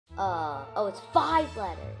Oh, it's 5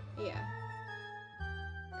 letters. Yeah.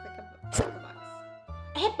 Click a box.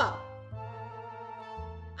 A hippo.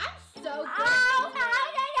 I'm so good.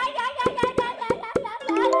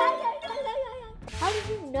 How did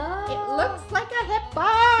you know? It looks like a hippo.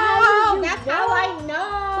 How did you That's know? how I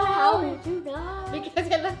know. How did you know? Because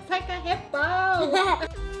it looks like a hippo.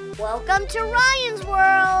 Welcome to Ryan's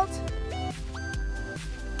World.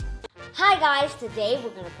 Hi guys, today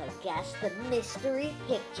we're gonna play Guess the Mystery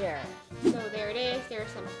Picture. So there it is. There are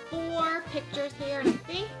some 4 pictures here, and I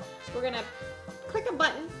think we're gonna click a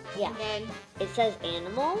button. Yeah. And then It says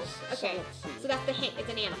animals. okay. So let's see. So that's the hint. It's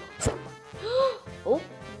an animal. Oh. Ooh,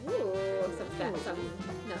 some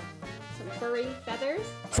furry feathers.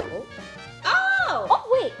 Oh. Oh! Oh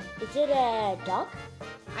wait, is it a duck?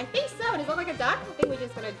 I think so. Does it look like a duck? I think we're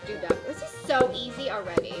just gonna do duck. This is so easy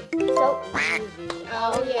already. So easy.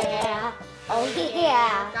 Oh, yeah. Oh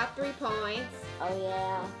yeah. Got 3 points. Oh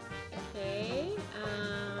yeah. Okay.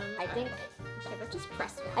 I think let's just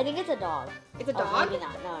press one. I think it's a dog. It's a Oh, dog? maybe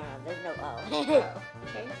not. No, there's no O. Oh,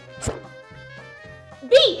 okay.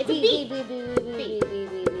 B! It's a B! B. B.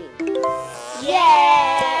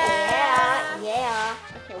 Yeah.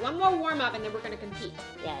 Okay, one more warm up and then we're gonna compete.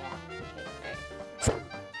 Yeah. Okay.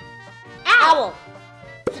 Owl!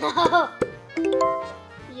 Ow!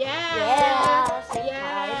 Yeah!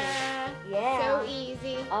 Yeah. Yeah. So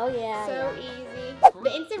easy. Oh yeah. So easy.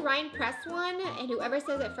 The instant Ryan press one, and whoever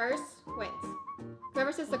says it first wins.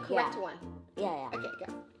 Whoever says the correct one. Yeah. Okay,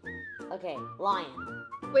 go. Okay, lion.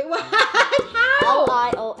 Wait, what? How?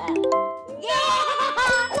 Lion.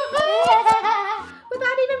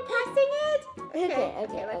 Without even pressing it?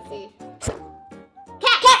 Okay, let's okay. see.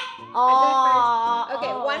 Cat! Oh.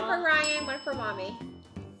 Okay, one for Ryan, one for Mommy.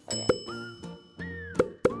 Okay.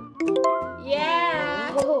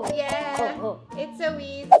 Yeah! Oh. Yeah! Oh. It's so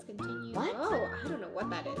easy. Let's continue. What? Oh, I don't know what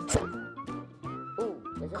that is. Ooh,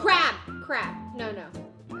 is it? Crab! Crab. No.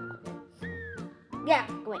 Yeah,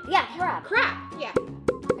 wait. Yeah, crab. Crab! Yeah. I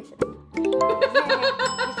said it. You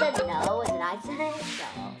said no, and then I said no.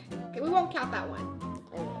 Okay, we won't count that one.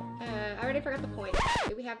 Okay. I already forgot the point.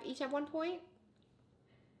 Do we each have 1 point?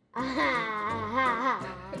 I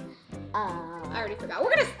I already forgot.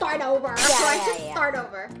 We're gonna start over. Yeah. Start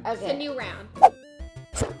over. It's Okay. a new round.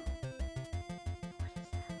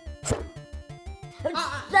 I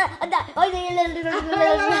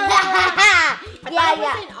thought it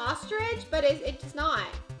was an ostrich, but it's not.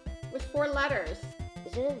 With 4 letters.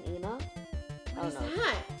 Is it an emo? What is no.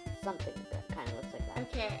 that? Something that kind of looks like that.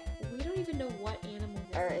 Okay, we don't even know what animal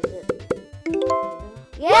this Or is. is it?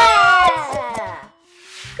 Yeah!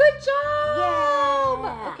 Good job!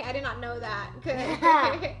 Yeah! Okay, I did not know that. Good.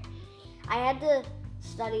 I had to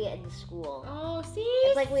study it in school. Oh, see?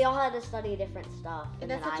 It's like we all had to study different stuff. And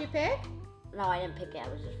then that's what you picked? No, I didn't pick it. I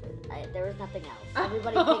was just there was nothing else.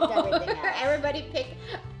 Everybody picked everything else. Everybody picked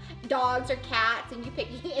dogs or cats, and you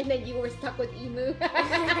picked, and then you were stuck with emu. Hey,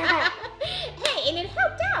 and it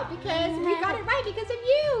helped out because we got it right because of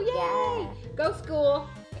you. Yay! Yeah. Go school.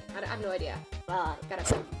 I have no idea. Gotta.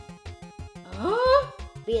 Oh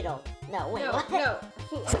Beetle. No, wait. no, what? no.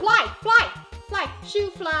 Fly.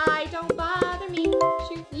 Shoo, fly. Don't bother me.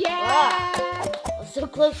 Shoo. Yeah. Oh, so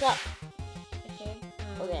close up. Okay.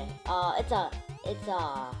 Okay. It's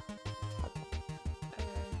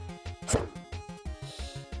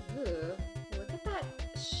Ooh, look at that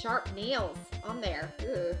sharp nails on there.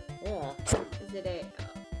 Ooh. yeah. Is it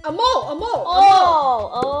a mole? A mole.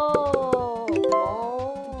 Oh.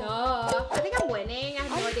 Duh. I think I'm winning. I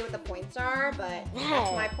have no idea what the points are, but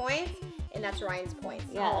that's my points, and that's Ryan's points.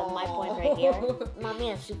 Yeah, my points right here. Mommy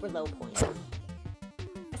has super low points. A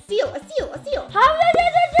seal. I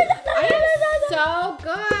am so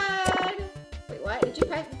good. Wait, what? Did you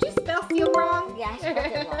spell seal wrong? Yeah, I spelled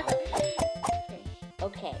it wrong.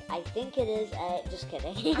 Okay, I think it is just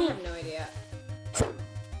kidding. I have no idea.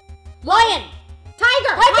 Lion!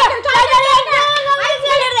 Tiger! Tiger! I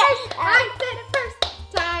said it first.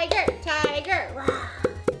 Tiger!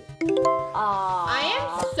 I am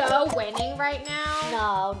so winning right now.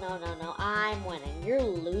 No. I'm winning. You're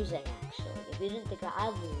losing, actually. If you didn't think that,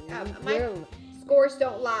 I'm losing. Scores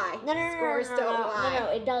don't lie. No. Scores don't lie. No,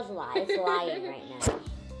 it does lie. It's lying right now.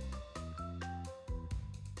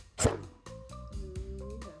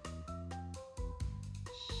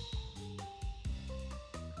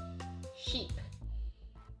 Sheep.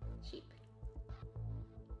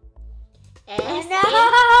 No.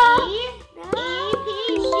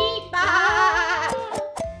 S-E-E-P, sheep.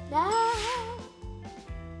 No.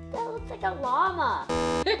 That looks like a llama.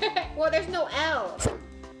 Well, there's no L.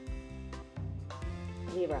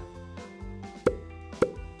 Zebra.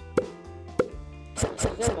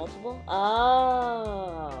 multiple?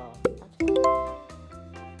 Oh.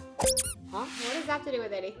 Huh? What does that have to do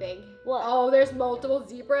with anything? What? Oh, there's multiple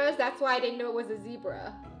zebras? That's why I didn't know it was a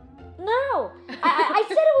zebra. No. I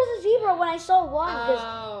said it was a zebra when I saw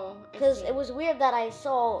one because I it was weird that I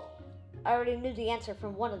already knew the answer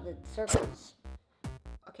from one of the circles.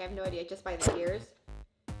 Okay, I have no idea, just by the ears.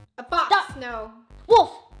 A fox! Stop. No.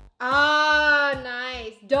 Wolf! Ah,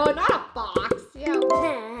 nice. Duh, not a fox. Yeah.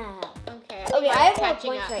 Okay. Okay, I have more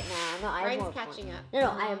catching points up. right now. No, I have Ryan's more catching points. up.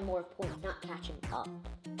 No, I have more points, not catching up.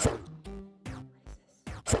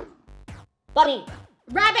 Bunny!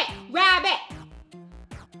 Rabbit! Rabbit!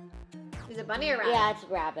 Is it bunny or rabbit? Yeah, it's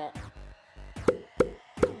rabbit.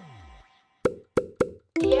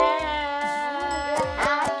 Yeah!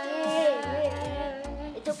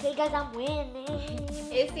 It's okay, guys, I'm winning.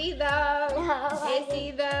 Is he though? No, Is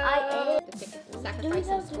he though? I Sacrifice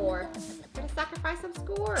some score. We're gonna sacrifice some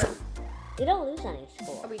score. We don't lose any Oh,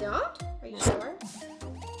 score. we don't? Are you sure?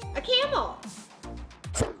 A camel!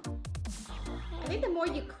 I think the more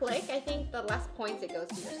you click, I think the less points it goes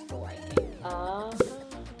to your score, I think.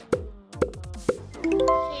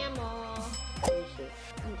 Camel. Let me see.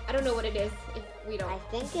 I don't know what it is if we don't. I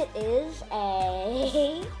think it is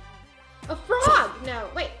a frog! No,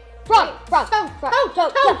 wait. frog. Wait. Frog. Toad. Frog. Toad. Toad.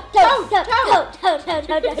 Toad. Toad. Toad. Toad. Toad.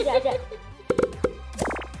 Toad. Toad. Toad.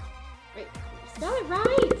 Wait, spell it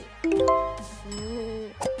right.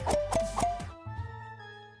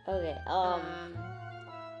 Okay.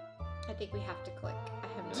 I think we have to click. I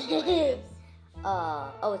have no idea what it is.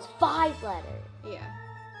 Oh, it's 5 letters. Yeah.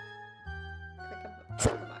 Click a box.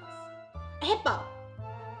 A hippo.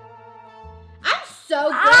 I'm so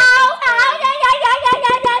good.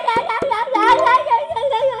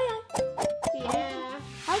 Yeah.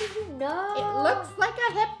 How did you know? It looks like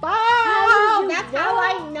a hippo. How did you That's know? how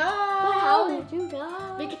I know. But how did you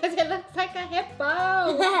know? Because it looks like a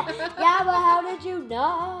hippo. Yeah, but how did you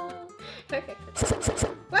know? Okay.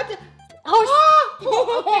 What the? Horse.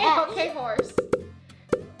 Oh, okay, horse.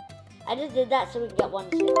 I just did that so we can get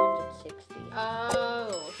 160.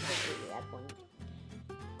 Oh. We had one.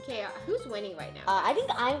 Okay, who's winning right now? I think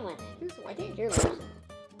I'm winning. Who's I think winning? you're losing.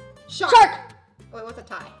 Shark. Wait, what's a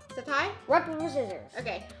tie? It's a tie? Rock, paper, scissors.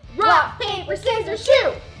 Okay. Rock, paper, scissors,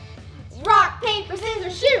 shoot! Rock, paper,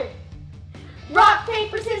 scissors, shoot! Rock,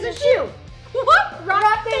 paper, scissors, shoot! What?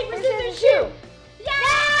 Rock, paper, scissors, shoot! Yeah!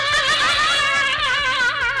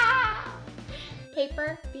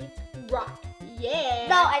 Paper beats rock. Yeah!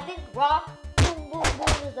 No, I think rock, boom, boom,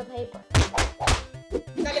 boom is the paper.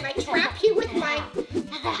 Not if I trap you with my...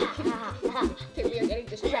 Okay, we are getting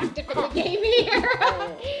distracted from the game here.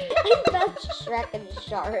 That's Shrek and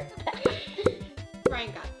Shark.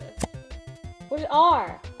 Ryan got this. Where's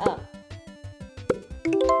R? Oh.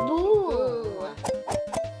 Boo. Ooh.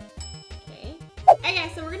 Okay. Okay,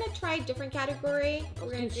 so we're gonna try a different category.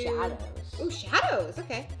 We're gonna do shadows. Ooh, shadows.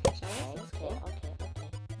 Okay. Shadows. Okay.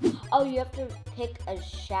 Oh, you have to pick a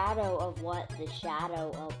shadow of what the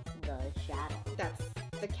shadow of the shadow. That's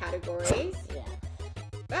the categories. Yeah.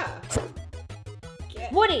 Oh. Okay.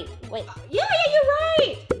 Woody. Wait. Yeah, you're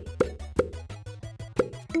right.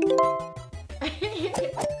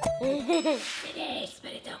 It is,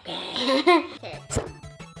 but it's okay. Okay.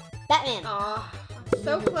 Batman. Oh,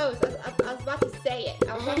 so close. I was about to say it. I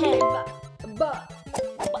was about to say but.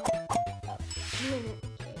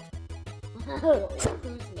 Okay.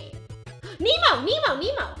 Whose name? Nemo.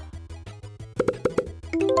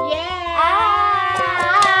 Yeah.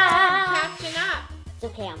 Catching up. It's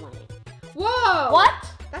okay, I'm winning. Whoa. What?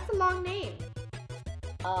 That's a long name.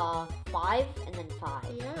 5 and then 5.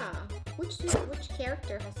 Yeah. Which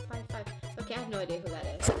character has 5? Okay, I have no idea who that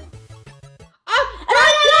is. Oh!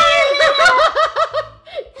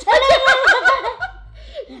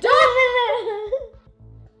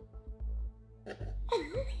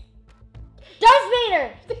 Darth Vader!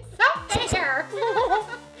 It's not fair!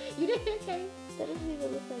 You did okay. That doesn't even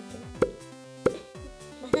look like that.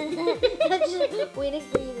 I'm just waiting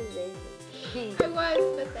for you to say something. I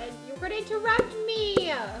was, but then you were going to interrupt me.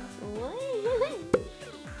 What?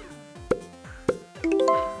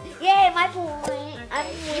 Yay, my point.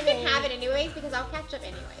 Okay. You can have it anyways because I'll catch up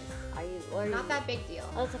anyways. Are you? Not that big deal.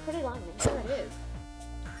 Oh, it's a pretty long name. Sure it is.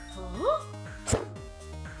 Huh?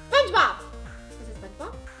 SpongeBob! Is it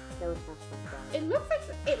SpongeBob? No, it's not SpongeBob.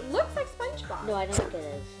 It looks like SpongeBob. No, I don't think it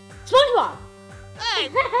is. SpongeBob!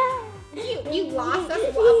 You lost us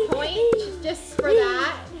a point just for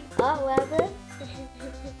that. Oh, what happened?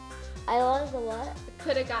 I lost a what?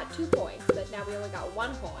 Could have got 2 points, but now we only got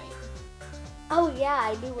 1 point. Oh yeah,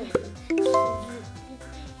 I knew it.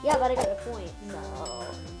 Yeah, but I got a point, so.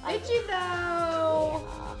 Did you though?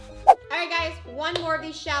 Yeah. right, guys. One more of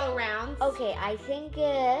these shadow rounds. Okay, I think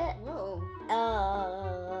it. Whoa.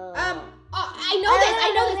 Oh, I know this.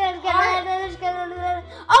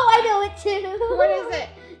 Oh, I know it too. What is it?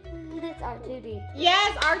 It's R2D2.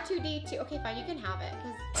 Yes, R2D2. Okay, fine. You can have it.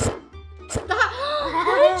 Stop.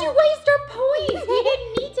 Why did you waste our points? We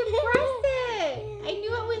didn't need to press it. I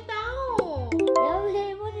knew it without. No,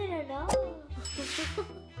 they wanted to know.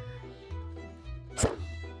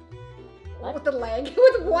 What? With the leg,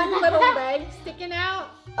 with one little leg sticking out.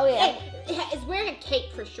 Oh yeah. It's wearing a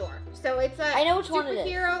cape for sure. So it's a I know which one it is.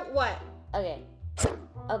 superhero. What? Okay.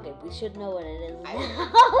 Okay, we should know what it is.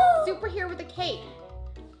 Superhero with a cape.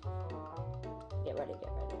 Get ready.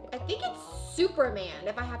 I think it's Superman,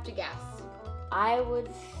 if I have to guess. I would.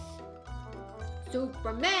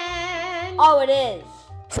 Superman. Oh, it is.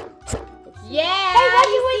 Yeah. Hey, why'd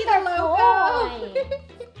you see waste the our logo?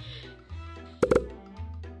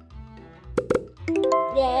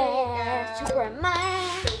 Yeah,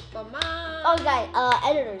 Superman. Superman. Oh, guys,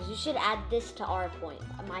 editors, you should add this to our point,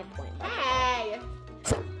 my point. Hey.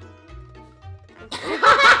 Give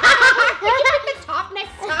it the top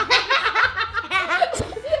next time.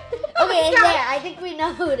 Okay, it's God. there. I think we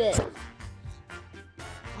know who it is. Who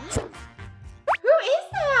is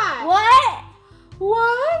that? What?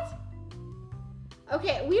 What?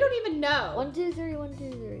 Okay, we don't even know. 1, 2, 3, 1,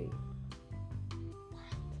 2, 3.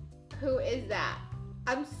 Who is that?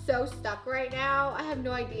 I'm so stuck right now. I have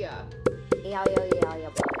no idea. Yeah.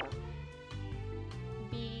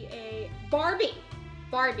 Barbie.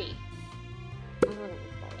 Barbie. I don't know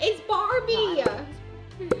if It's Barbie. No,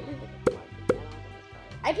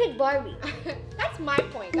 I picked Barbie. That's my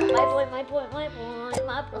point, guys. My point.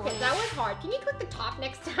 Okay, that was hard. Can you click the top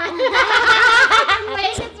next time?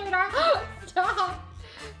 Stop.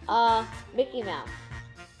 Mickey Mouse.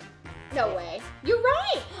 No way. You're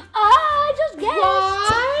right. I just guessed.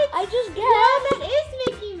 What? I just guessed. Yeah, that is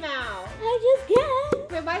Mickey Mouse. I just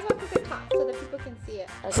guessed. Wait, might as well click the top so that people can see it.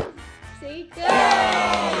 Okay. See? Good.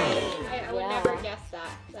 I would Yeah. never guess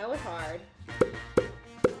that. That was hard.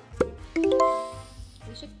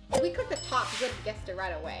 If we click the top, we would have guessed it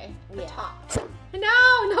right away. The Yeah. top.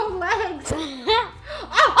 No legs.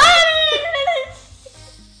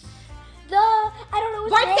 Oh! I don't know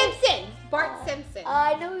what's Bart name. Simpson. Bart Simpson.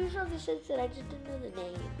 I know he's from The Simpsons. I just didn't know the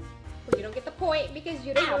name. Well, you don't get the point because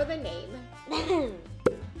you don't Ow. know the name. There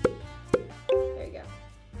you go.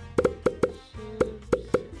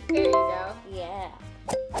 There you go. Yeah.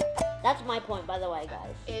 That's my point, by the way,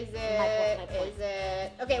 guys. Is it? My point. Is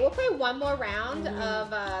it? Okay, we'll play one more round of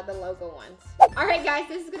the logo ones. All right, guys,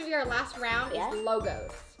 this is gonna be our last round. Yeah. Is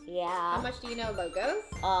logos. Yeah. How much do you know logos?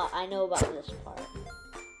 I know about this part.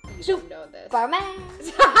 You don't know this. Superman.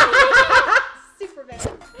 Superman.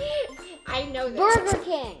 I know this. Burger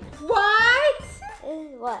King. What?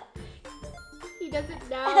 What? He doesn't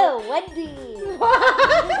know. Oh, Wendy's. What?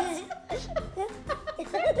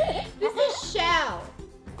 This is Shell.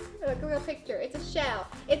 Look at the picture. It's a Shell.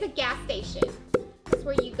 It's a gas station. That's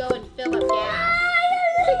where you go and fill up gas.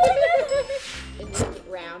 And make it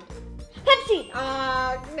round. Pepsi.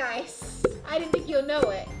 Nice. I didn't think you'll know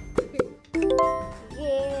it.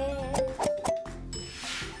 Yeah.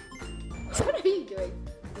 What are you doing?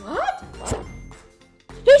 What?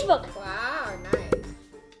 Facebook. Wow, nice.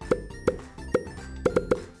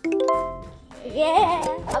 Yeah.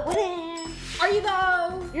 I'm winning. Are you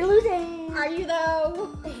though? You're losing. Are you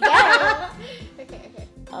though? Yeah. Okay.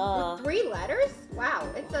 Uh. With 3 letters? Wow,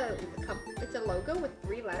 it's a logo with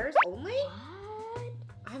 3 letters only? What?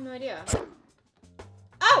 I have no idea.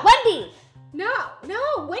 Oh! Wendy's. No,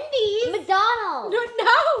 Wendy's. McDonald's.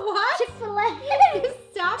 No, what? Chick-fil-A.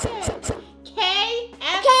 Stop it.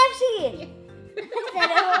 KFC.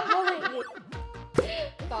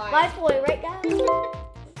 Fine. My point, right, guys?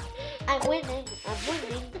 I'm winning. I'm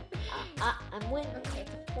winning. Okay,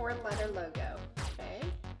 it's a 4-letter logo. Okay.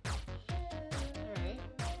 Alright.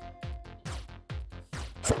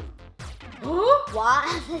 What?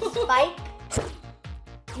 Spike.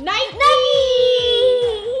 Nike!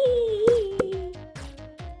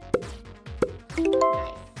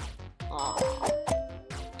 Nice. Aw.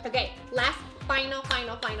 Okay, last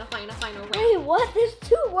final round. Wait, what? There's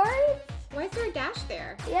 2 words? Why is there a dash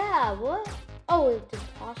there? Yeah, what? Oh, it's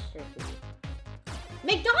apostrophe.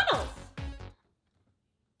 McDonald's!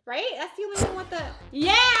 Right? That's the only one with the...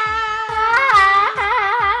 Yeah!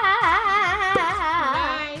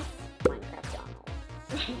 Nice. Minecraft Donald.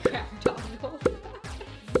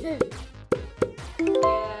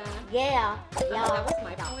 Yeah. That was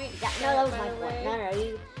my point. Yeah, no, that was my point. No,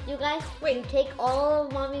 you guys, Wait. you take all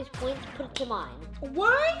of mommy's points, put it to mine.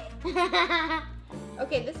 What?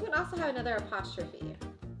 Okay, this one also have another apostrophe.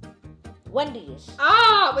 Wendy's.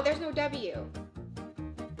 Oh, but there's no W.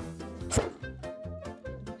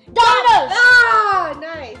 Domino's! Oh,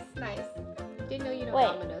 nice, nice. Didn't know you know Wait.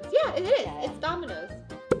 Domino's. Yeah, it is. Yeah. It's Domino's.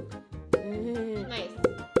 Nice.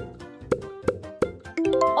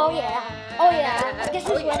 Oh yeah. Oh yeah. Guess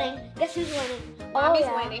who's winning? Guess who's winning? Mommy's oh,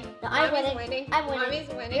 yeah. winning. No, I'm Mommy's winning. I'm winning. Mommy's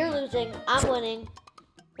winning. You're losing. I'm winning.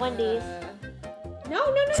 Wendy's.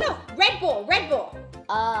 No. Red Bull. Red Bull.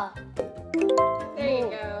 There you Ooh.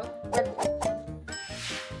 go.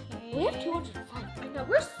 We have 205. I know,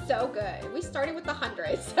 we're so good. We started with the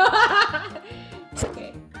hundreds.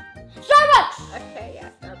 Okay. Starbucks! Okay, yeah,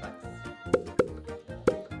 Starbucks.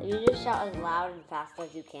 If you just shout as loud and fast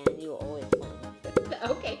as you can, you will always win.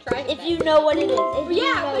 Okay, try it. If you know what it is. If you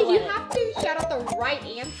Yeah, know but what you it have to shout out the right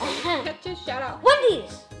answer. You can't just shout out.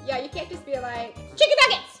 Wendy's! Yeah, you can't just be like, chicken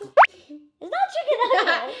nuggets! It's not chicken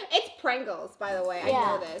nuggets. It's Pringles, by the way. I Yeah.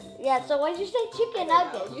 know this. Yeah, so why'd you say chicken I know.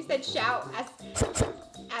 nuggets? You said shout as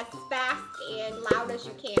fast and loud as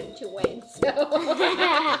you can to win. So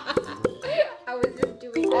I was just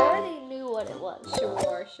doing I that. already knew what it was.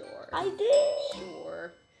 Sure. I did.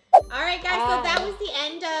 Sure. All right, guys. So that was the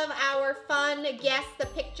end of our fun guess the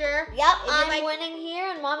picture. Yep, If you I'm like- winning here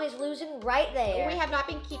and Mommy's losing right there. We have not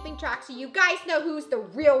been keeping track, so you guys know who's the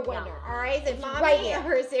real winner. All right, is it Mommy right here.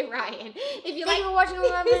 or is it Ryan? If you Thank you for watching.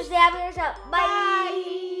 Remember to stab yourself. Bye.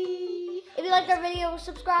 Bye. If you liked our video,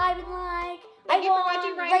 subscribe and like. Thank you for won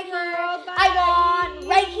watching Ryan's right here. World. Bye. I won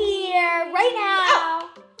right here, right now.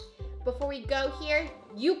 Before we go here,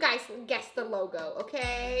 you guys guess the logo,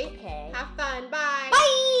 okay? Okay. Have fun. Bye.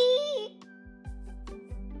 Bye.